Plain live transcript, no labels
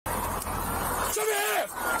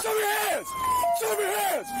hands! Show me your hands! Show me your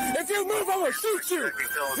hands! If you move, I'm gonna shoot you!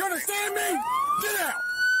 You understand me? Get out!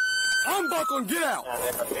 Unbuckle and get out!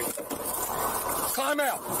 Climb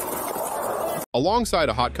out! Alongside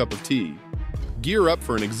a hot cup of tea, gear up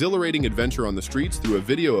for an exhilarating adventure on the streets through a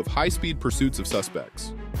video of high-speed pursuits of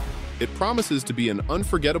suspects. It promises to be an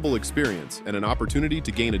unforgettable experience and an opportunity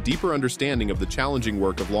to gain a deeper understanding of the challenging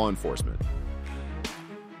work of law enforcement.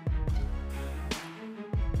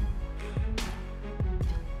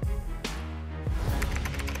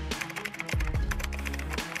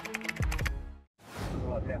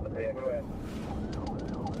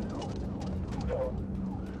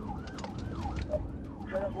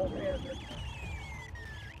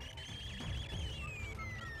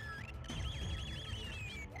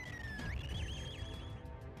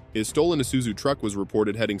 A stolen Isuzu truck was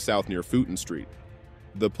reported heading south near Fulton Street.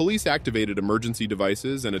 The police activated emergency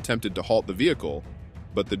devices and attempted to halt the vehicle,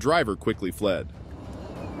 but the driver quickly fled.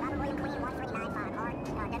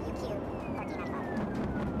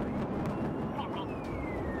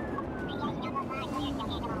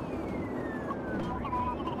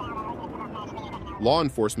 Law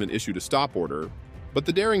enforcement issued a stop order, but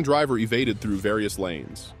the daring driver evaded through various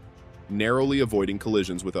lanes, narrowly avoiding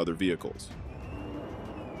collisions with other vehicles.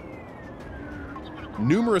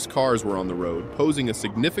 Numerous cars were on the road, posing a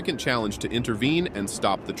significant challenge to intervene and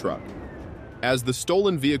stop the truck. As the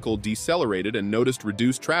stolen vehicle decelerated and noticed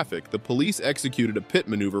reduced traffic, the police executed a pit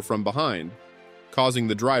maneuver from behind, causing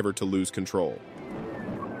the driver to lose control.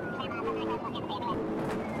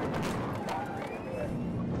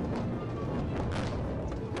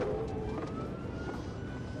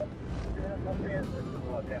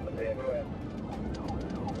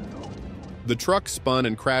 The truck spun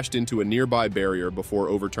and crashed into a nearby barrier before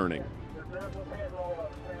overturning.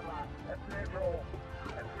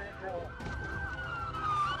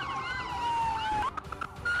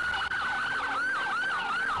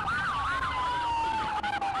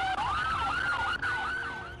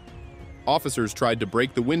 Officers tried to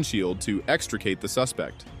break the windshield to extricate the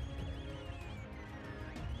suspect.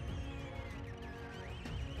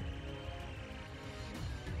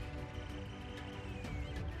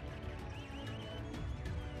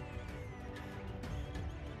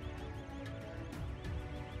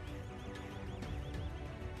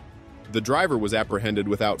 The driver was apprehended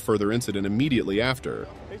without further incident immediately after.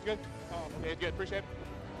 He's good. He's good. Appreciate it.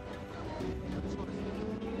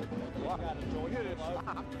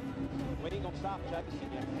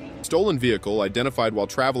 Stolen vehicle, identified while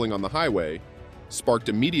traveling on the highway, sparked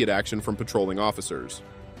immediate action from patrolling officers.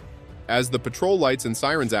 As the patrol lights and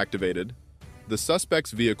sirens activated, the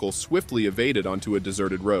suspect's vehicle swiftly evaded onto a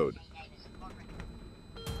deserted road.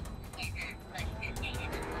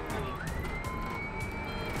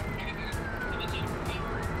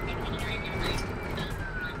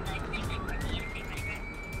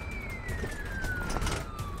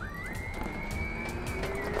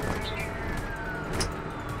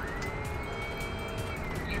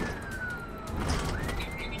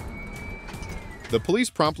 The police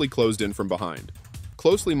promptly closed in from behind,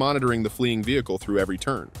 closely monitoring the fleeing vehicle through every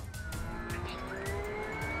turn.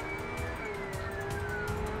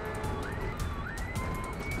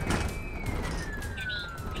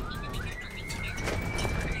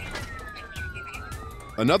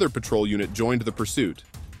 Another patrol unit joined the pursuit,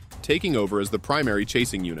 taking over as the primary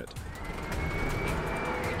chasing unit.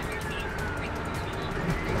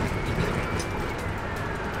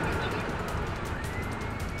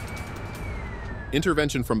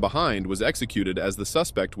 Intervention from behind was executed as the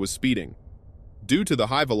suspect was speeding. Due to the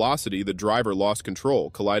high velocity, the driver lost control,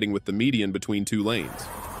 colliding with the median between two lanes.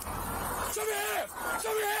 Show me your hands!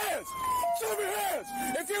 Show me your hands! Show me your hands!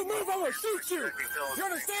 If you move, I'm gonna shoot you! You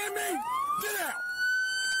understand me? Get out!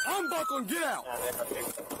 Unbuckle and get out!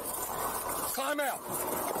 Climb out!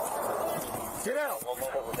 Get out!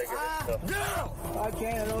 Get out! I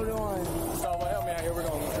can't, hold on. So, help me out here, we're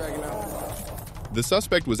gonna drag him out. The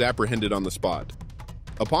suspect was apprehended on the spot.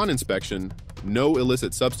 Upon inspection, no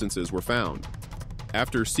illicit substances were found.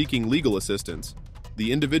 After seeking legal assistance,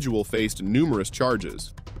 the individual faced numerous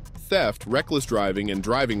charges: theft, reckless driving, and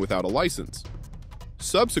driving without a license.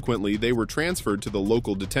 Subsequently, they were transferred to the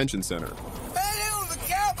local detention center. Man, they don't even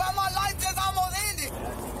care about my life that's almost ended.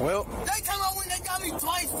 Well, They come out when they got me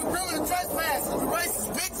twice for criminal trespassing,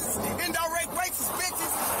 racist bitches, indirect racist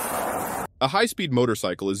bitches. A high-speed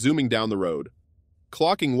motorcycle is zooming down the road,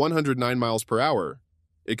 clocking 109 miles per hour,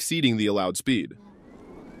 exceeding the allowed speed.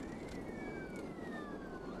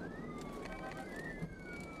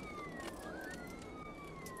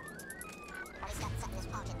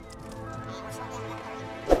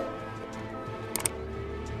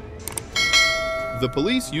 The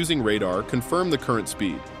police, using radar, confirm the current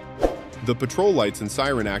speed. The patrol lights and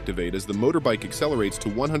siren activate as the motorbike accelerates to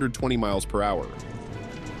 120 miles per hour.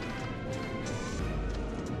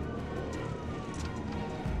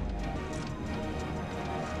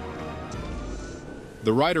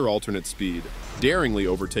 The rider alternates speed, daringly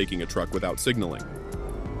overtaking a truck without signaling.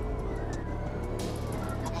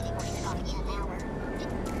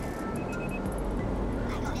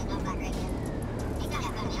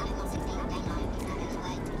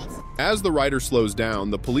 As the rider slows down,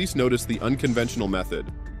 the police notice the unconventional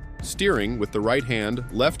method: steering with the right hand,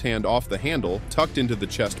 left hand off the handle, tucked into the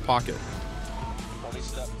chest pocket. Probably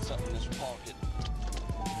something in this pocket.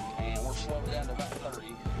 And we're slowing down to about 30.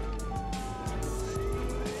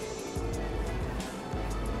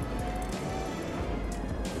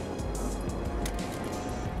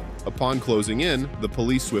 Upon closing in, the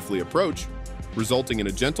police swiftly approach, resulting in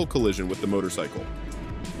a gentle collision with the motorcycle.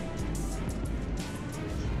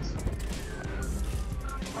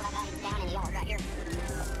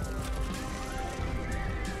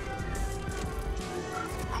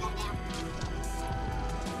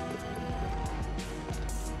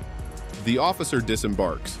 The officer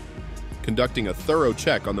disembarks, conducting a thorough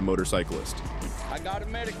check on the motorcyclist. I got a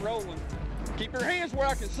medic rolling. Keep your hands where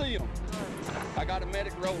I can see them. I got a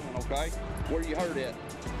medic rolling, okay? Where you hurt at?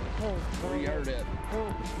 Where you hurt at?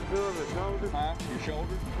 Huh? Your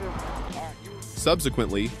shoulder? All right,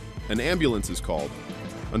 Subsequently, an ambulance is called.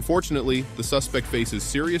 Unfortunately, the suspect faces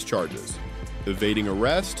serious charges: evading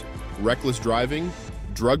arrest, reckless driving,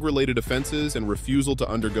 drug-related offenses, and refusal to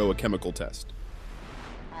undergo a chemical test.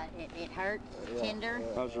 It hurts, tender.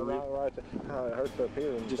 It hurts up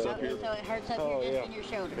here. Just up here. So it hurts up here just in your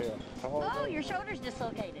shoulders. Yeah. Oh, your shoulder's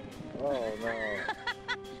dislocated. Oh,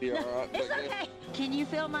 no. be all right. It's okay. Can you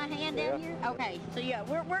feel my hand down here? Okay, so yeah,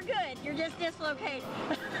 we're good. You're just dislocated.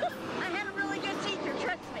 I had a really good teacher,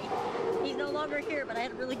 trust me. He's no longer here, but I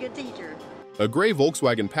had a really good teacher. A gray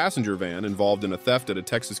Volkswagen passenger van involved in a theft at a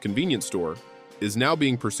Texas convenience store is now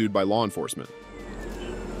being pursued by law enforcement.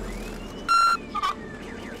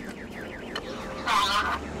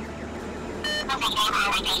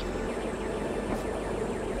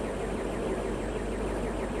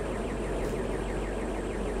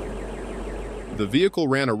 The vehicle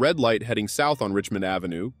ran a red light heading south on Richmond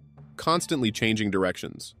Avenue, constantly changing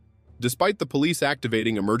directions. Despite the police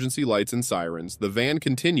activating emergency lights and sirens, the van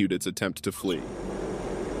continued its attempt to flee.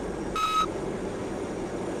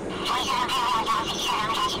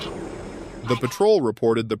 The patrol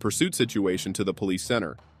reported the pursuit situation to the police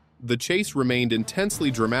center. The chase remained intensely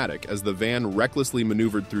dramatic as the van recklessly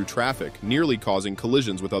maneuvered through traffic, nearly causing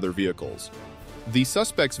collisions with other vehicles. The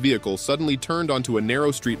suspect's vehicle suddenly turned onto a narrow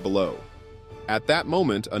street below. At that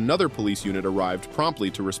moment, another police unit arrived promptly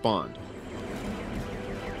to respond.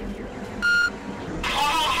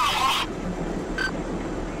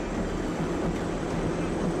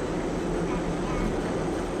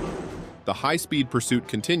 The high-speed pursuit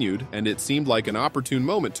continued, and it seemed like an opportune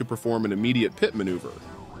moment to perform an immediate pit maneuver.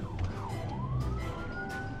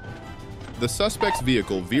 The suspect's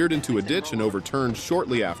vehicle veered into a ditch and overturned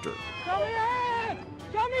shortly after. Show me your hand!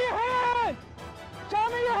 Show me your hand! Show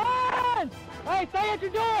me your hand! Hey, stay at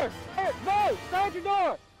your door! Hey, no, stay at your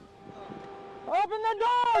door! Open the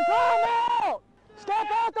door! Come out! Step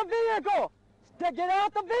out the vehicle! Get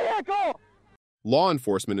out the vehicle! Law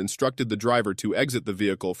enforcement instructed the driver to exit the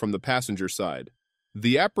vehicle from the passenger side.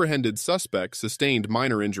 The apprehended suspect sustained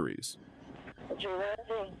minor injuries.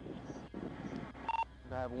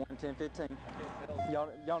 I have 1, 10, 15.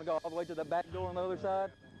 Y'all want to go all the way to the back door on the other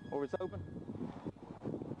side, where it's open?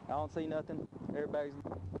 I don't see nothing. Everybody's.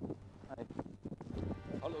 Hey.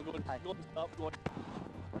 Go and stop. Go.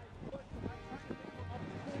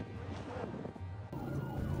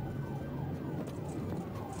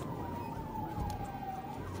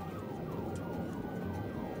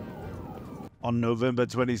 On November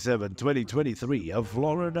 27, 2023, a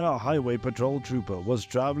Florida Highway Patrol trooper was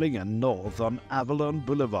traveling north on Avalon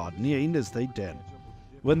Boulevard near Interstate 10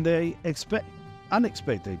 when they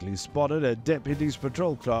unexpectedly spotted a deputy's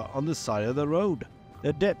patrol car on the side of the road.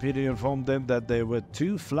 The deputy informed them that there were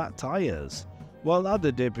 2 flat tires, while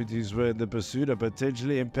other deputies were in the pursuit of a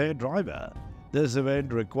potentially impaired driver. This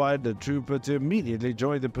event required the trooper to immediately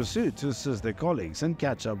join the pursuit to assist their colleagues and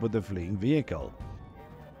catch up with the fleeing vehicle.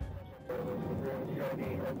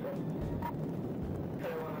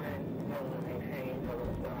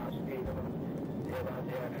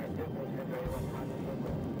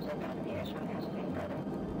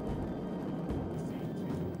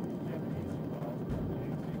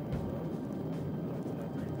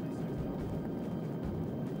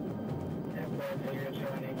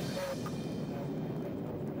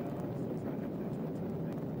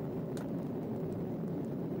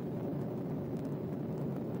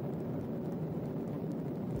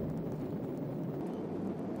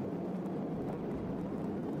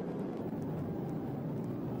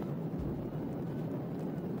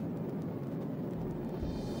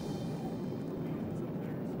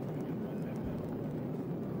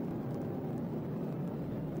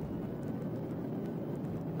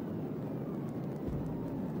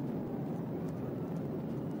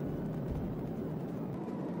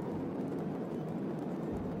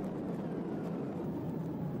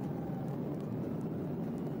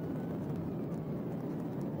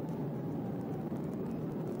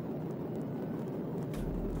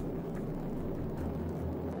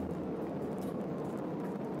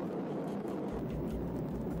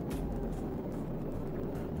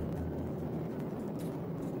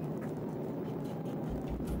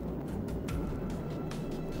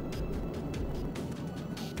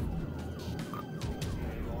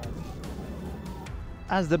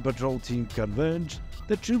 As the patrol team converged,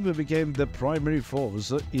 the trooper became the primary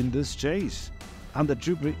force in this chase, and the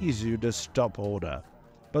trooper issued a stop order.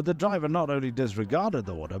 But the driver not only disregarded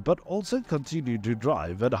the order, but also continued to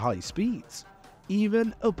drive at high speeds,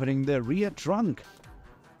 even opening the rear trunk.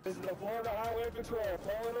 This is the Florida Highway Patrol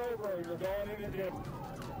pulling over and you're going in again.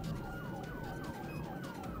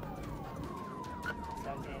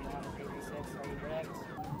 1786, are you direct?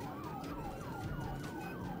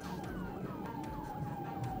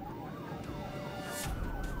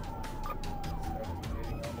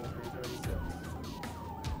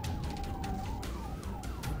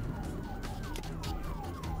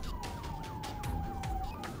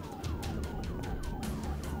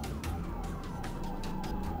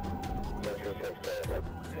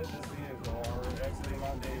 Hit this vehicle or exiting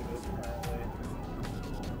on Davis currently.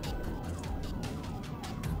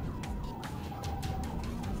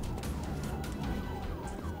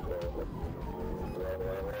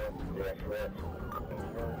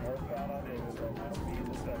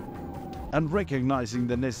 And recognizing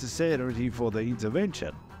the necessity for the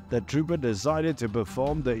intervention, the trooper decided to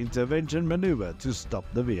perform the intervention maneuver to stop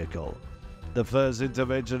the vehicle. The first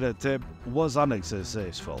intervention attempt was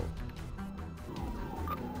unsuccessful.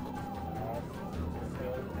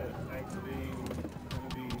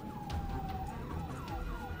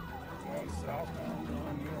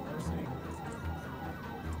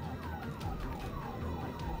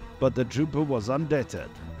 But the trooper was undeterred.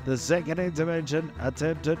 The second intervention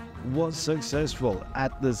attempted was successful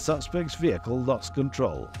as the suspect's vehicle lost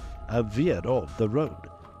control and veered off the road.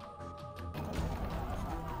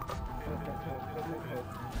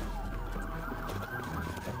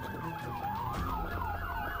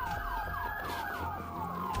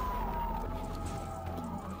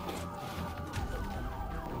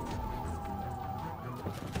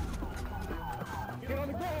 Get on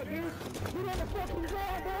the ground, dude! Get on the fucking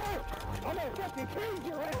ground, boy! I'm gonna fucking change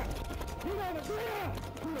your ass! Get on the ground!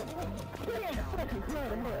 Get on the fucking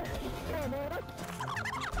ground, man! Come on, man!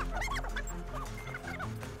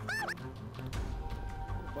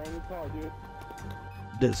 Brand new car, dude.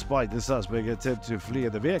 Despite the suspect attempt to flee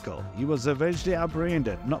the vehicle, he was eventually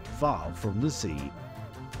apprehended not far from the scene.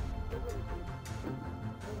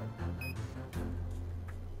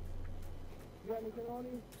 You got anything on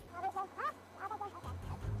you?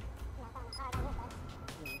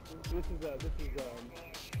 This is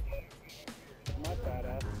my fat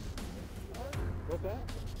ass. What's that?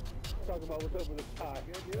 Talk about what's over the tie.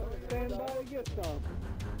 Stand by to get some.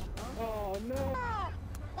 Oh no!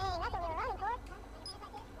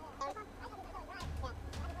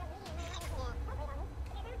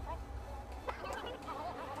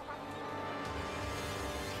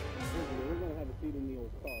 We're gonna have a seat in the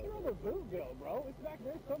old car. Where the boot go, bro? It's back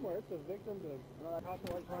there somewhere. It's a victim to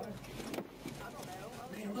copyright crime.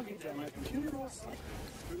 Man, look at that. My computer was like...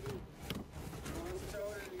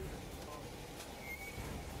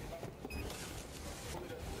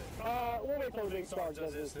 we'll wait till the big star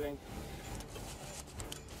does this thing.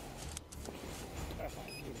 I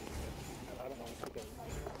don't know. Okay.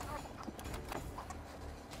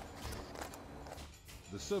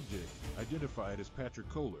 The subject, identified as Patrick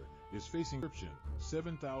Kohler, is facing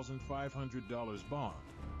 $7,500 bond,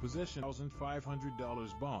 possession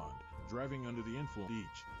 $1,500 bond, driving under the influence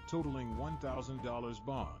each, totaling $1,000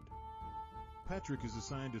 bond. Patrick is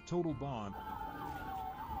assigned a total bond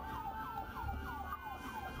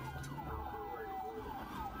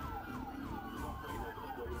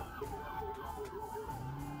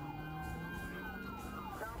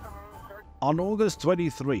On August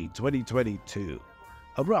 23, 2022,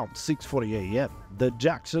 around 6:40 a.m., the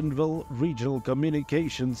Jacksonville Regional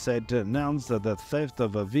Communications Center announced that the theft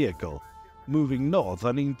of a vehicle moving north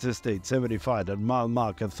on Interstate 75 at mile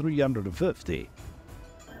marker 350.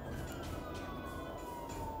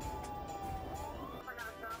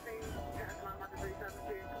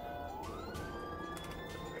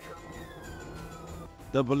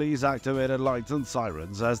 The police activated lights and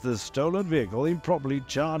sirens as the stolen vehicle improperly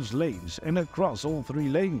charged lanes and across all three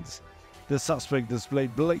lanes. The suspect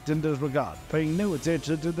displayed blatant disregard, paying no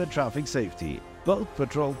attention to the traffic safety. Both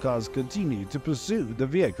patrol cars continued to pursue the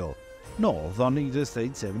vehicle north on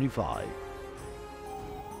Interstate 75.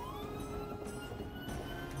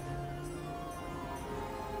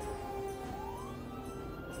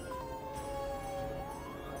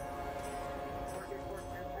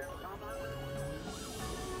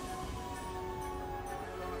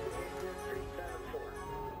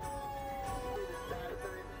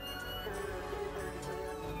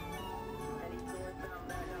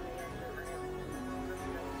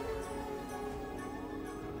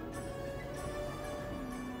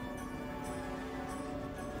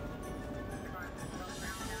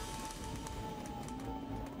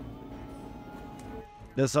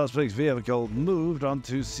 The suspect's vehicle moved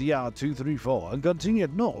onto CR 234 and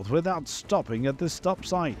continued north without stopping at the stop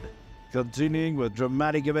sign. Continuing with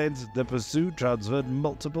dramatic events, the pursuit transferred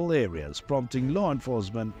multiple areas, prompting law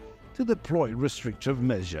enforcement to deploy restrictive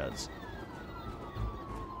measures.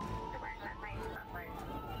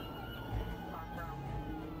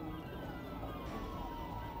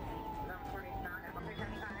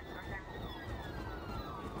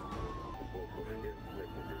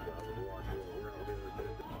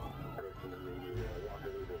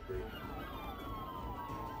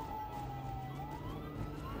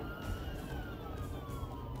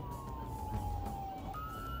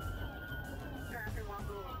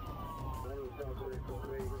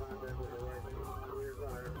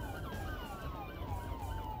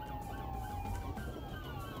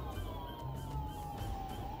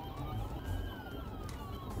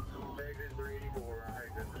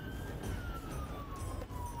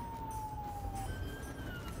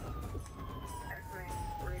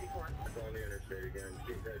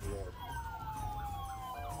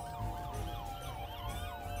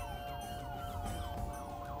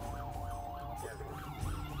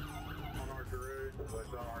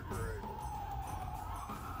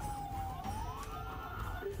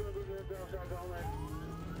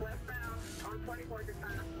 Westbound on 24 this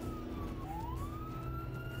time.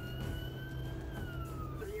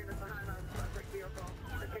 The units behind us, suspect vehicle.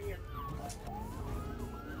 Continue.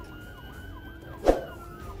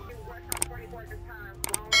 West on 24 this time.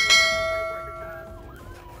 Long way west on 24 this time.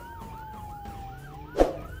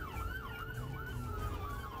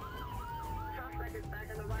 Suspect is back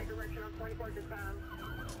in the right direction on 24 this time.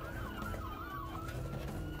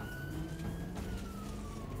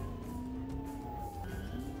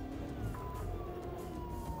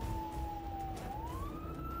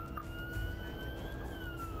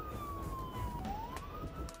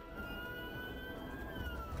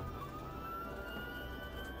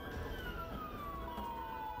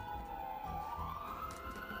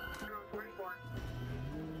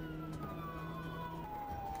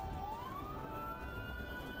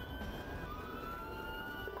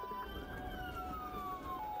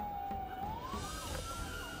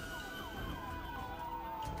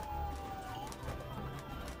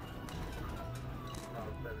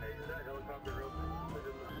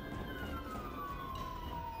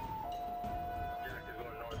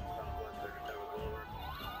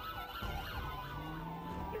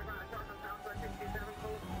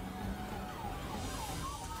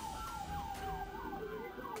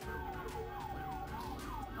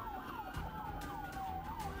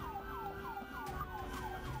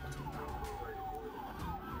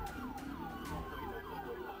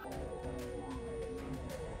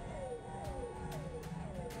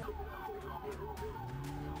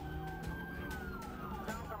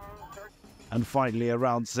 And finally,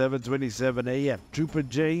 around 7:27 a.m., Trooper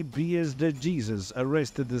J. B.S. de Jesus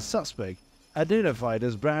arrested the suspect, identified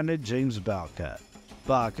as Brandon James Barker.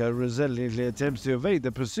 Barker resolutely attempts to evade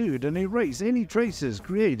the pursuit and erase any traces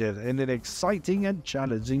created in an exciting and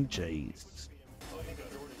challenging chase.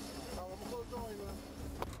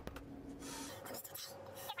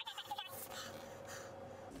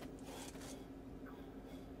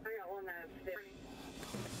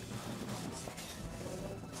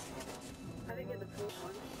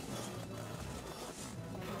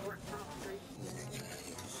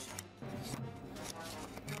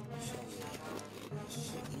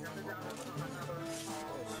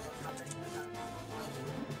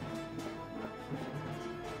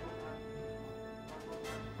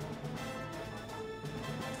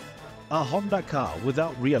 A Honda car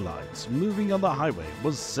without rear lights moving on the highway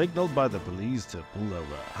was signaled by the police to pull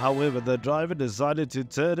over. However, the driver decided to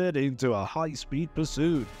turn it into a high-speed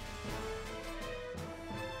pursuit.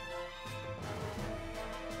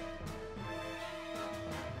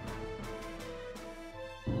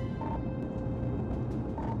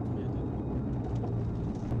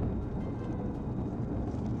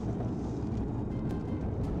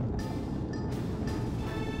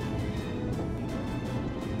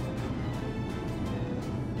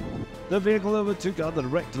 The vehicle overtook other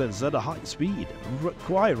reckless at a high speed,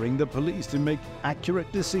 requiring the police to make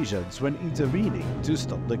accurate decisions when intervening to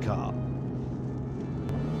stop the car.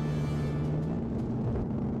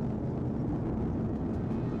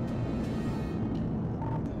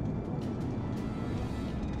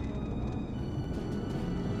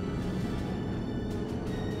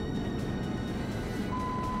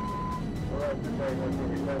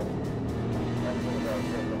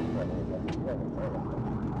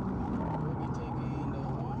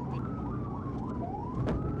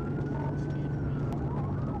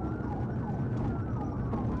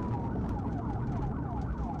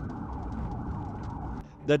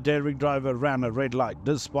 The daring driver ran a red light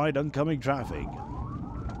despite oncoming traffic.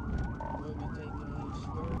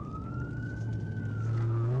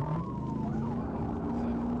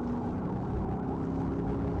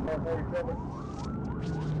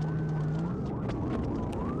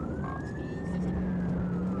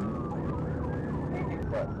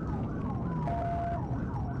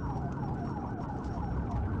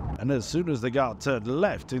 And as soon as the guard turned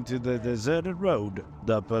left into the deserted road,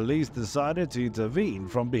 the police decided to intervene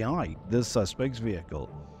from behind the suspect's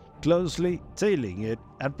vehicle, closely tailing it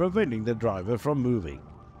and preventing the driver from moving.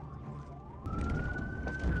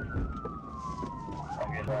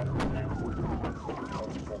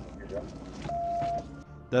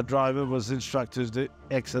 The driver was instructed to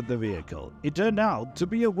exit the vehicle. It turned out to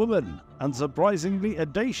be a woman, and surprisingly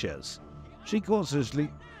audacious. She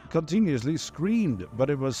continuously screamed, but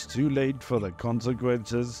it was too late for the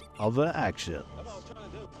consequences of her actions.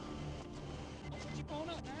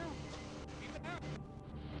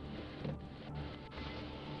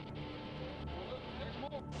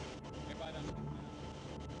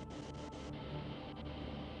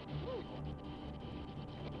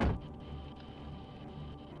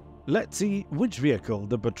 Let's see which vehicle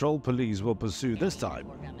the patrol police will pursue this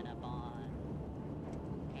time.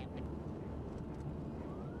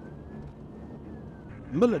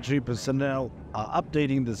 Military personnel are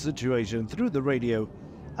updating the situation through the radio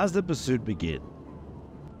as the pursuit begins.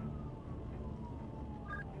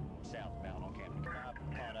 Southbound on Camp Dakota.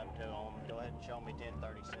 I've caught up to them. Go ahead and show me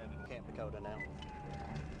 1037 Camp Dakota now.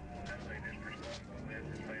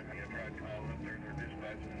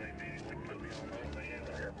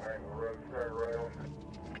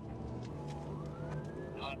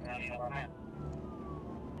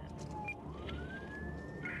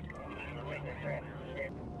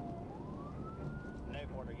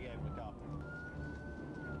 Newport, are you able to copy?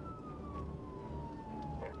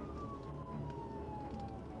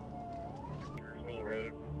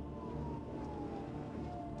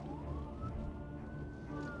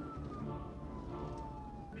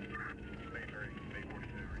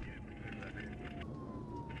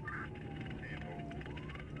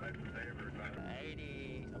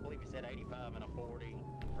 I believe you said 85 and a 40.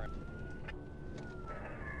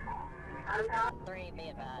 3, be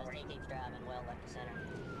advised, he keeps driving well left to center.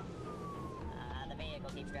 The vehicle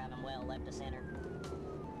keeps driving well left to center.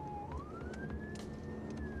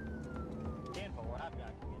 10-4, I've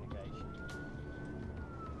got communication.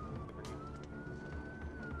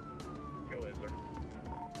 Go ahead, sir.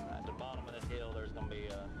 At the bottom of this hill, there's going to be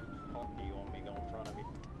a park. Do you want me to go in front of you?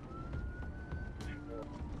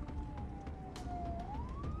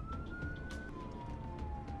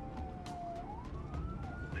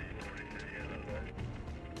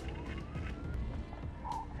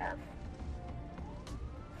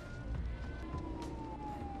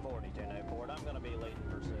 I'm going to be leading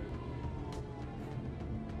pursuit.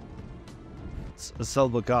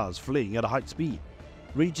 Silver cars fleeing at a high speed,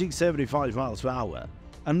 reaching 75 miles per hour.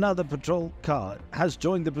 Another patrol car has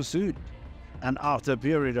joined the pursuit, and after a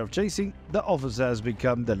period of chasing, the officer has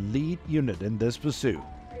become the lead unit in this pursuit.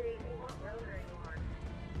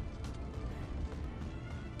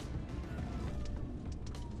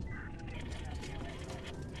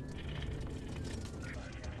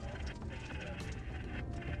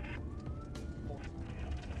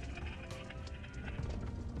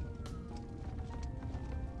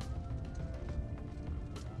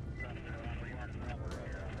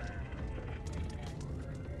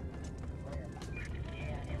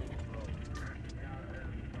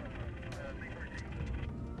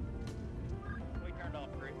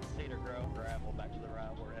 Gravel back to the right.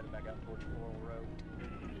 We're headed back up towards Floral Road.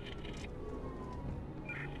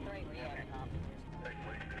 3, we have a copy.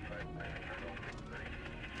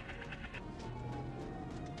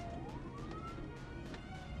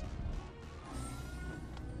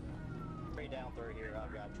 Down through here,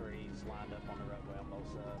 I've got trees lined up on the roadway on both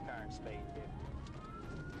current speed.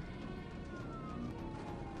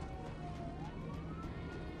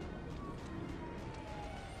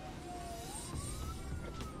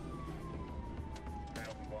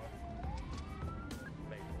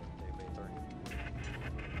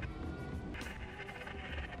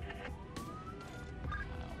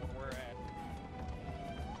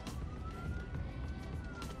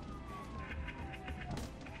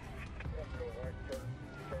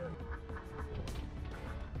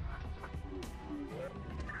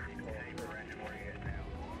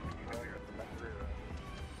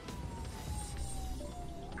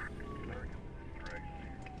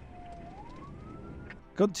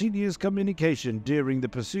 Continuous communication during the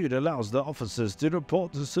pursuit allows the officers to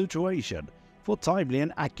report the situation for timely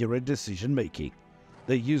and accurate decision making.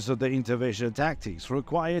 The use of the intervention tactics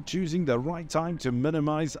required choosing the right time to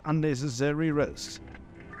minimize unnecessary risks.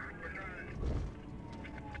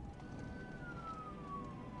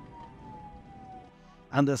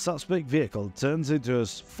 And the suspect vehicle turns into a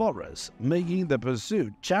forest, making the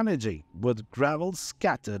pursuit challenging with gravel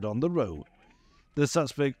scattered on the road. The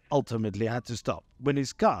suspect ultimately had to stop when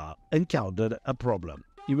his car encountered a problem.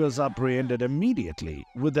 He was apprehended immediately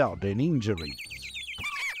without any injury.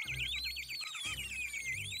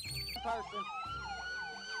 Person.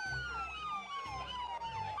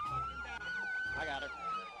 I got her.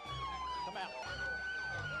 Come out.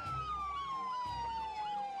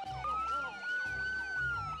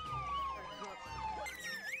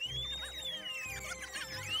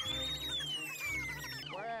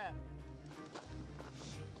 Where at?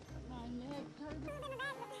 My neck hurts.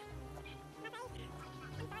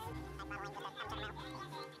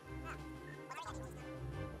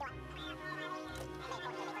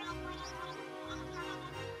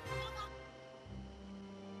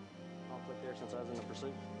 Conflict there since I was in the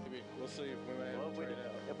pursuit. Maybe we'll see if we may have to trade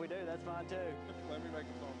out. If we do, that's fine too. Let me make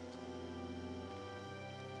a phone.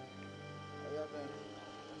 I got that.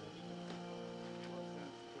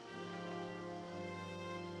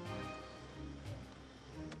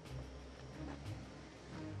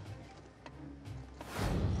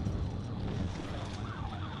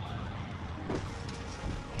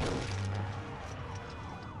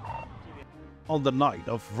 On the night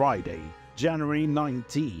of Friday, January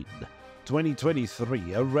 19,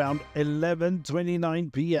 2023, around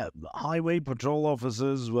 11:29 p.m., highway patrol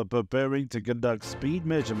officers were preparing to conduct speed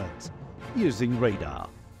measurements using radar.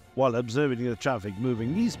 While observing the traffic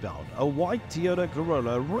moving eastbound, a white Toyota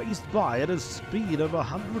Corolla raced by at a speed of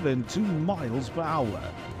 102 miles per hour,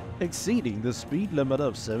 exceeding the speed limit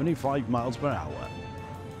of 75 miles per hour.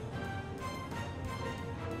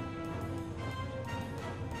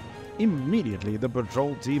 Immediately, the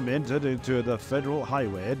patrol team entered into the federal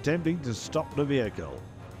highway attempting to stop the vehicle.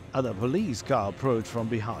 A police car approached from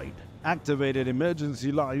behind, activated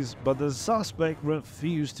emergency lights, but the suspect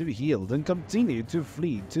refused to yield and continued to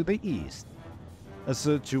flee to the east. A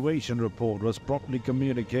situation report was promptly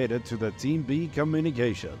communicated to the Team B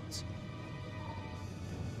Communications.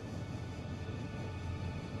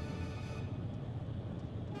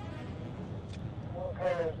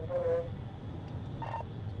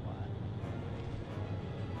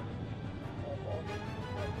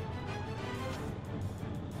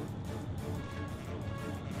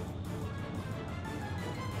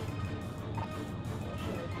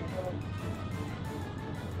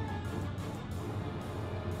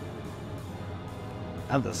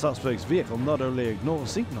 And the suspect's vehicle not only ignored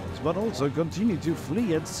signals but also continued to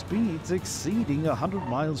flee at speeds exceeding 100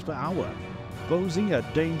 miles per hour, posing a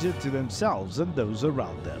danger to themselves and those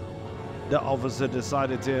around them. The officer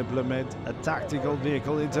decided to implement a tactical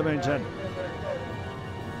vehicle intervention.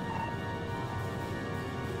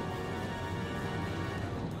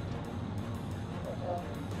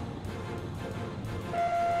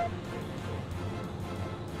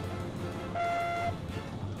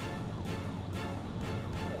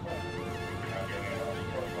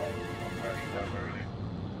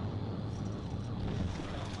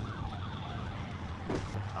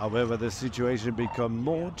 However, the situation became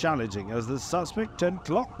more challenging as the suspect turned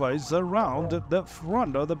clockwise around the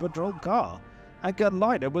front of the patrol car and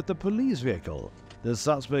collided with the police vehicle. The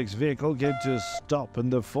suspect's vehicle came to a stop in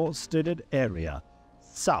the forested area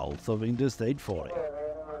south of Interstate 40.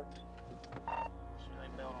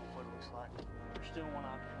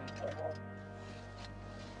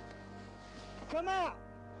 Come out!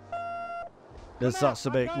 The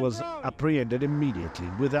suspect was apprehended immediately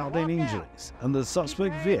without any injuries, and the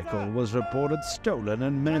suspect vehicle was reported stolen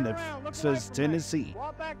in Memphis, Tennessee.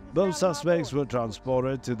 Both suspects were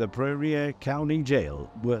transported to the Prairie County Jail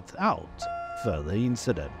without further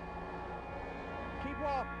incident. Keep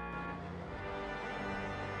walking.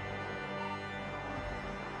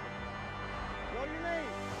 Roll your knees.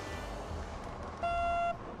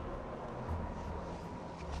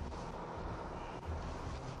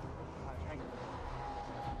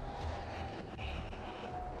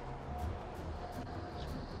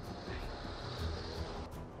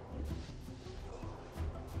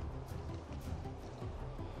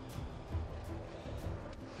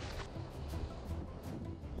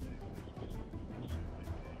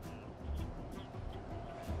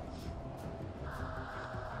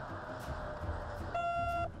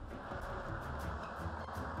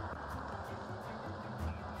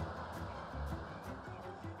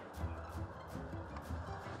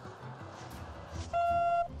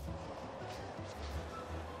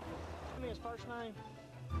 His first name?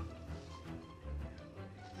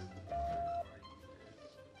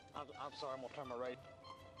 I'm sorry, I'm gonna turn my right.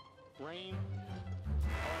 Rain.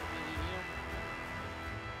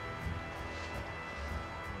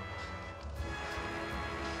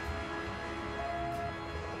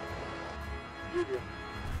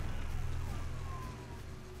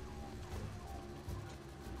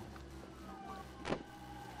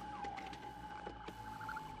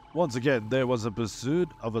 Once again, there was a pursuit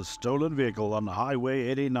of a stolen vehicle on Highway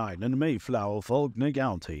 89 in Mayflower, Faulkner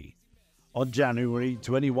County. On January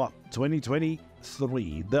 21,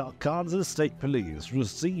 2023, the Arkansas State Police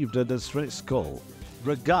received a distress call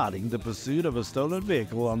regarding the pursuit of a stolen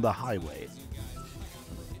vehicle on the highway.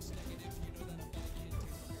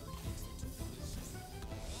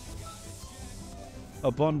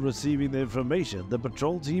 Upon receiving the information, the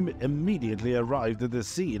patrol team immediately arrived at the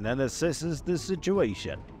scene and assesses the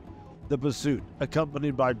situation. The pursuit,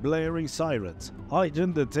 accompanied by blaring sirens,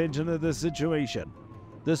 heightened the tension of the situation.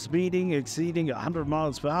 The speeding exceeding 100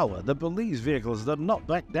 miles per hour, the police vehicles did not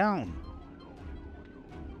back down.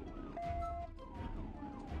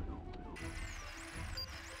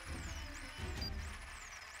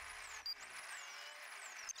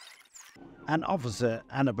 An officer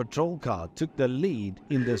and a patrol car took the lead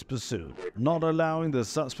in this pursuit, not allowing the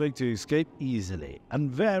suspect to escape easily,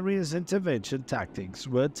 and various intervention tactics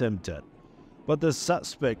were attempted, but the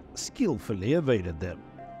suspect skillfully evaded them.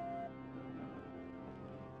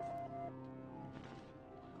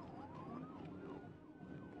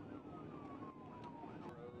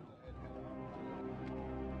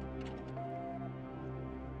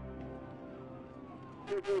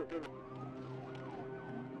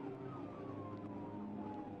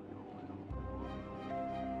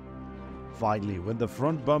 Finally, when the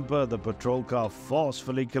front bumper of the patrol car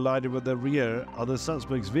forcefully collided with the rear of the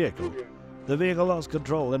suspect's vehicle, the vehicle lost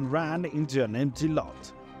control and ran into an empty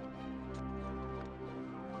lot.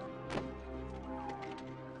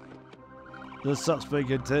 The suspect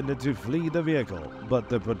intended to flee the vehicle, but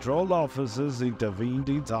the patrol officers intervened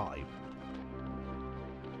in time.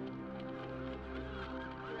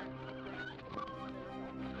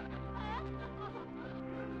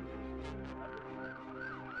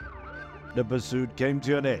 The pursuit came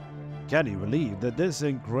to an end. Can you believe that this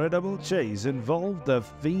incredible chase involved a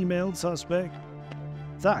female suspect?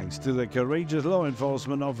 Thanks to the courageous law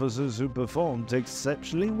enforcement officers who performed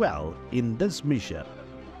exceptionally well in this mission.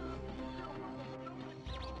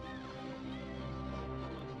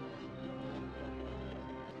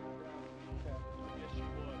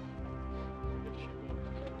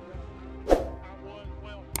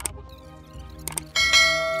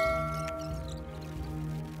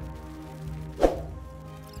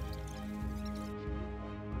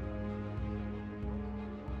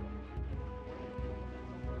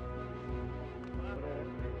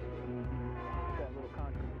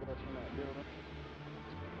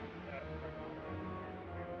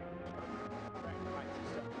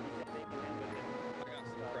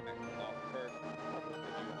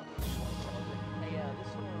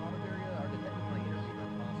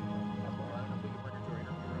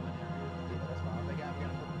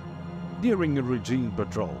 During a routine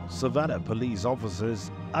patrol, Savannah police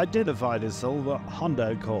officers identified a silver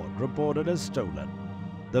Honda Accord reported as stolen.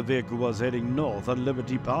 The vehicle was heading north on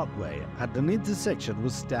Liberty Parkway at an intersection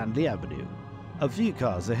with Stanley Avenue, a few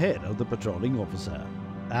cars ahead of the patrolling officer.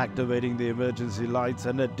 Activating the emergency lights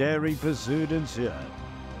and a daring pursuit ensued.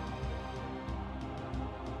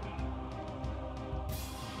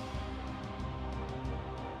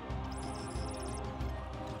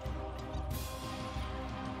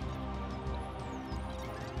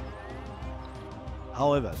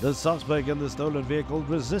 However, the suspect in the stolen vehicle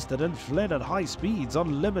resisted and fled at high speeds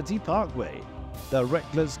on Liberty Parkway. The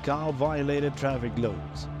reckless car violated traffic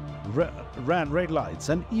laws, ran red lights,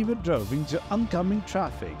 and even drove into oncoming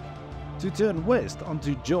traffic to turn west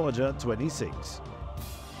onto Georgia 26.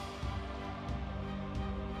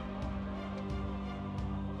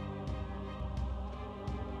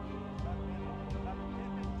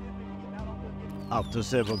 After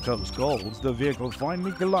several close calls, the vehicle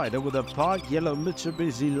finally collided with a parked yellow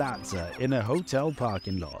Mitsubishi Lancer in a hotel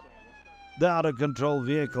parking lot. The out-of-control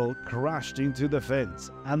vehicle crashed into the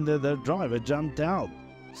fence and the driver jumped out,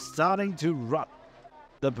 starting to run.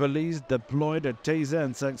 The police deployed a taser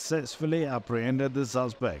and successfully apprehended the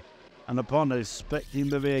suspect. And upon inspecting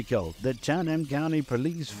the vehicle, the Chatham County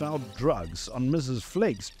Police found drugs on Mrs.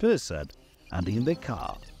 Flake's person and in the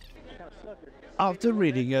car. After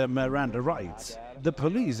reading her Miranda rights, the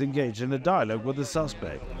police engaged in a dialogue with the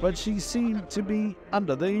suspect, but she seemed to be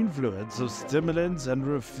under the influence of stimulants and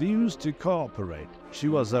refused to cooperate. She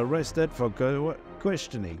was arrested for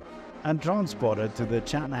questioning and transported to the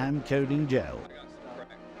Chatham County Jail.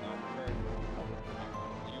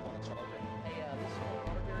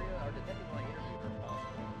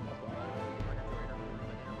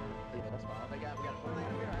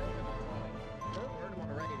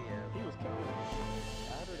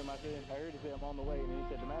 I heard him say I'm on the way, and he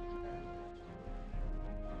said the map.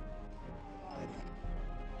 I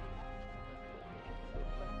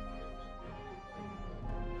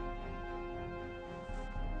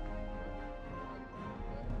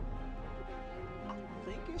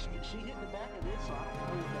think she hit the back of this, so I don't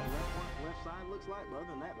know what that left side looks like, but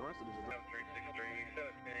other than that, the rest of it is a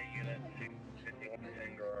 363, unit 251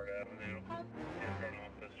 Vanguard Avenue, in front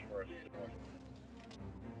office for a civil.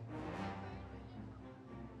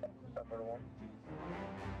 Number 1.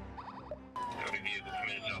 Cody vehicle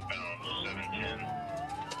committed southbound 710.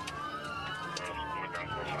 Northbound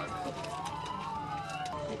 45.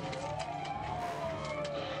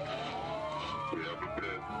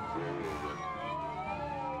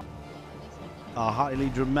 A highly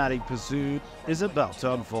dramatic pursuit is about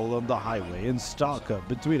to unfold on the highway in Starker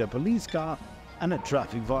between a police car and a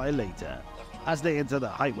traffic violator. As they enter the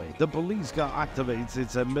highway, the police car activates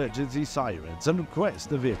its emergency sirens and requests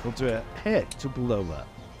the vehicle to head to pull over.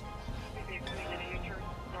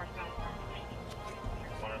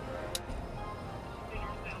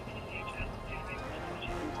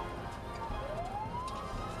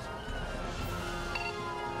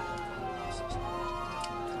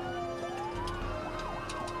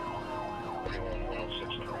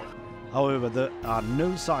 However, there are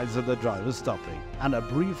no signs of the driver stopping, and a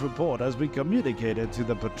brief report has been communicated to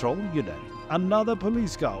the patrol unit. Another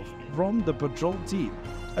police car from the patrol team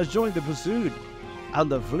has joined the pursuit,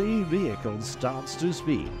 and the fleeing vehicle starts to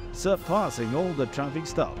speed, surpassing all the traffic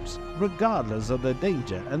stops, regardless of the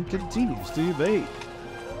danger, and continues to evade.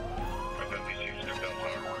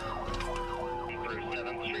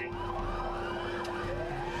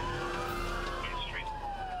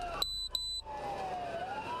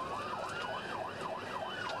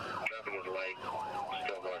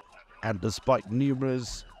 And despite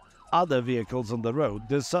numerous other vehicles on the road,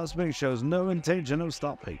 the suspect shows no intention of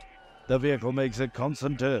stopping. The vehicle makes a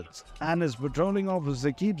constant turns, and his patrolling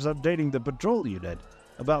officer keeps updating the patrol unit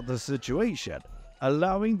about the situation,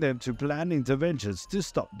 allowing them to plan interventions to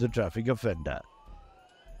stop the traffic offender.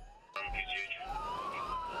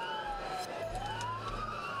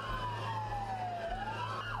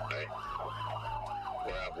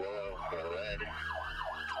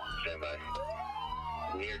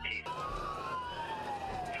 Near Keith.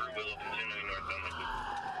 Through Willow, continuing northbound Lakewood.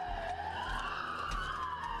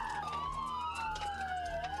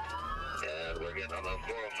 And we're getting on the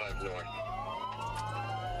 405 north.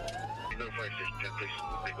 No fire station 10, please.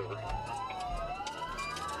 Take over.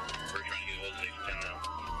 We're trying to get a hold of station 10 now.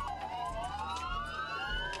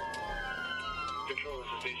 Control,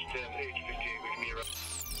 this is station 10, H58, we can be around.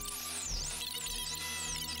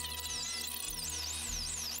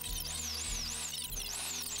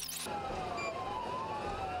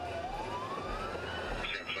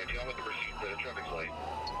 Traffic light.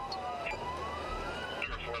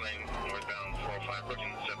 Number 4 lane, northbound 405,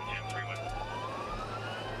 approaching the 710 freeway.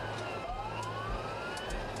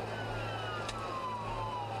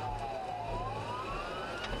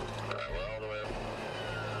 Alright, we're all the way up.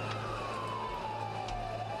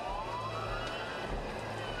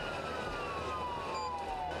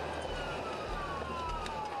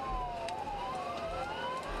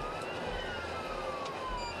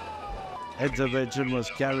 Intervention was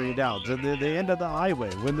carried out near the end of the highway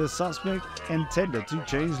when the suspect intended to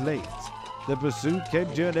change lanes. The pursuit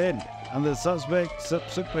came to an end, and the suspect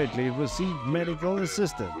subsequently received medical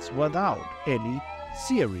assistance without any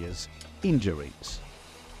serious injuries.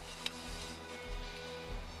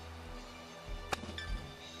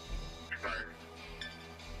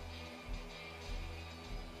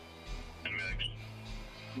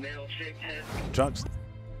 Trucks.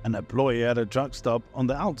 An employee at a truck stop on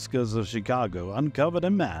the outskirts of Chicago uncovered a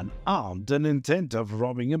man armed and intent of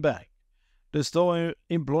robbing a bank. The store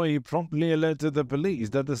employee promptly alerted the police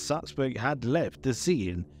that the suspect had left the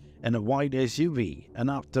scene in a white SUV, and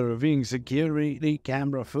after reviewing security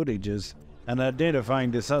camera footages and identifying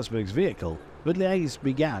the suspect's vehicle, police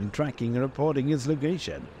began tracking and reporting its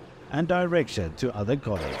location and direction to other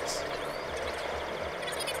colleagues.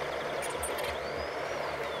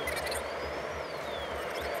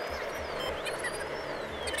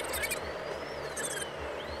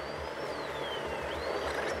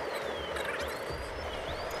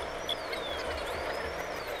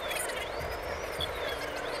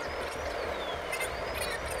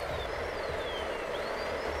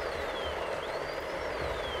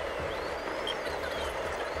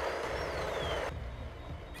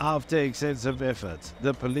 After extensive efforts,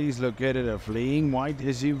 the police located a fleeing white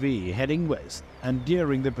SUV heading west, and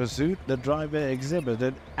during the pursuit, the driver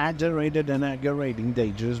exhibited agitated and aggravating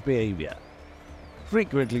dangerous behavior.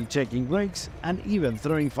 frequently checking brakes and even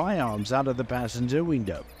throwing firearms out of the passenger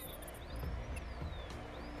window.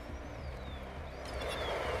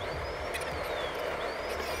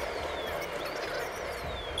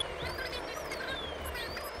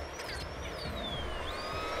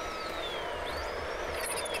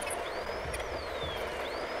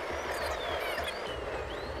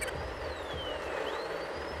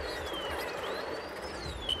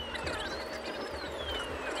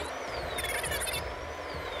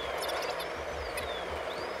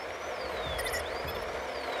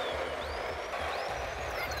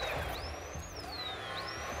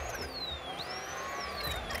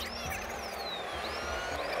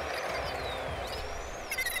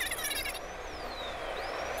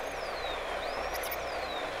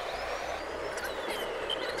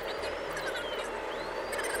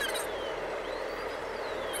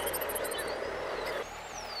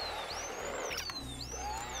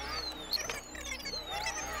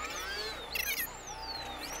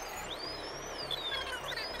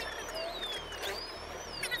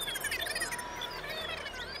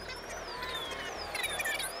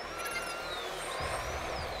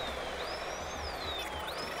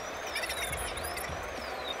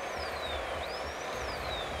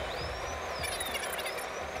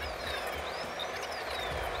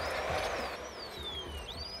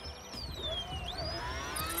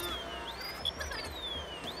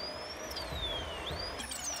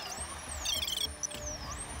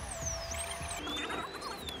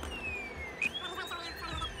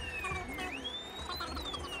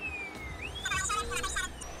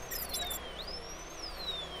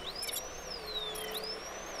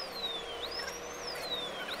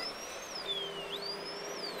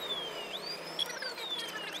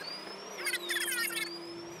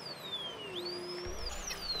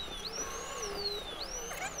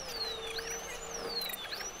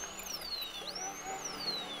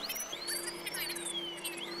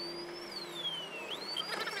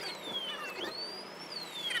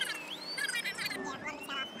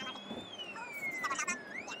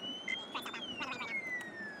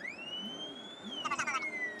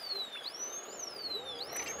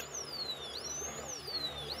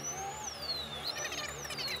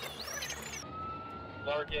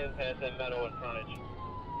 Larkins has that metal in frontage.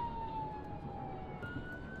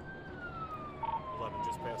 11,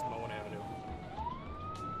 just past Moen Avenue.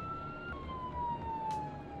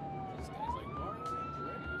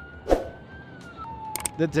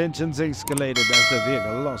 The tensions escalated as the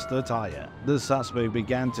vehicle lost a tire. The suspect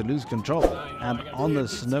began to lose control, and on the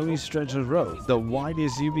snowy stretch of road, the white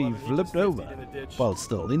SUV flipped over while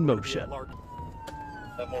still in motion.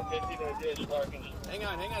 That more 50 in the ditch, Larkins. Hang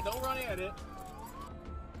on, don't run at it.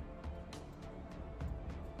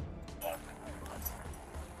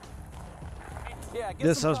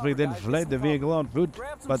 The suspect then fled the vehicle on foot,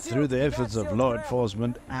 but through the efforts of law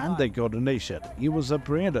enforcement and their coordination, he was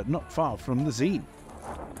apprehended not far from the scene.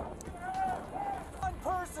 One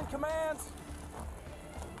person commands.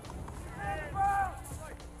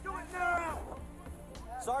 Do it now.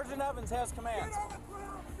 Sergeant Evans has commands.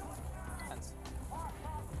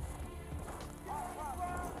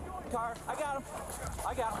 Car, I got him.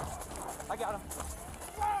 I got him.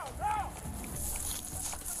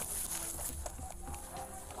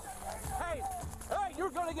 Hey, you're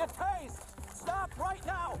gonna get tased. Stop right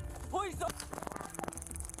now. Please don't.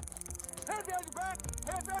 Hands behind your back.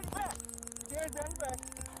 Hands behind your back. Put your hands behind your back.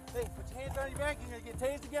 Hey, put your hands behind your back. You're gonna get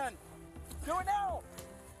tased again. Do it now.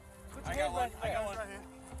 Put your hands behind your back. I got one.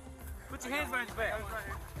 Put your hands behind your back.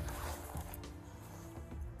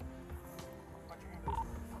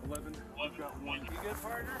 11. Got one. You good,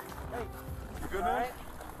 partner? Hey. You good, All man? right.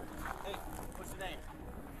 Hey, what's your name?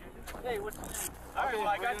 Hey, what's your name? All right, well,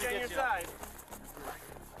 I got you on your side.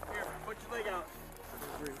 Here, put your leg out.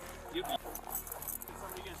 You.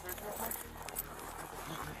 Somebody get a search real quick?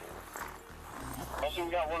 Also,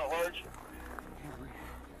 we got one at large.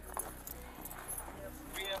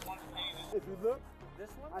 We have one painted. If you look,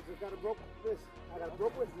 This one? I just got a broke this. I got a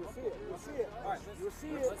broke wrist. You'll see it. You'll see it. All right, You'll see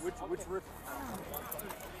it. Which rip?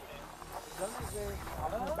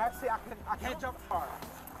 I'm in the back seat. I can't jump far.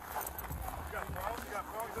 You got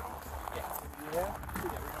phones at all? Yeah. We're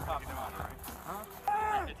gonna pop them on, right? Huh?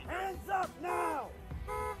 Hands up now!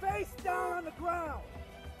 Face down on the ground!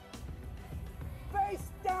 Face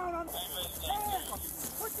down on the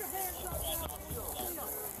hands! Put your hands up!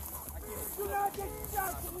 Do not get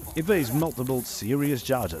shot! He faced multiple serious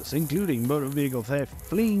charges, including motor vehicle theft,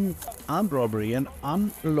 fleeing, armed robbery, and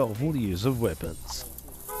unlawful use of weapons.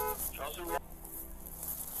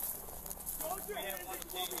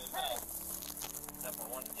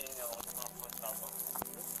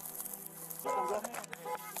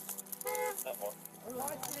 To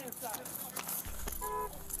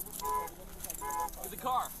the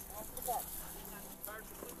car.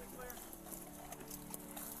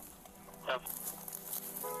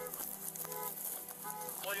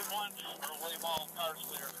 William 1 or William all, car's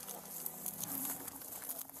clear.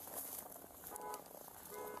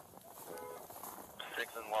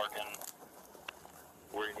 Six and Larkin.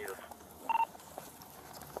 Where you need us?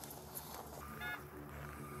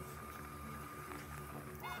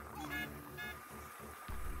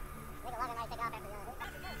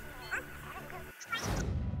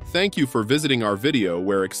 Thank you for visiting our video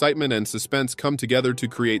where excitement and suspense come together to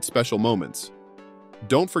create special moments.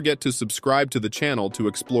 Don't forget to subscribe to the channel to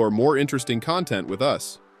explore more interesting content with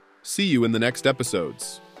us. See you in the next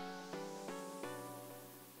episodes.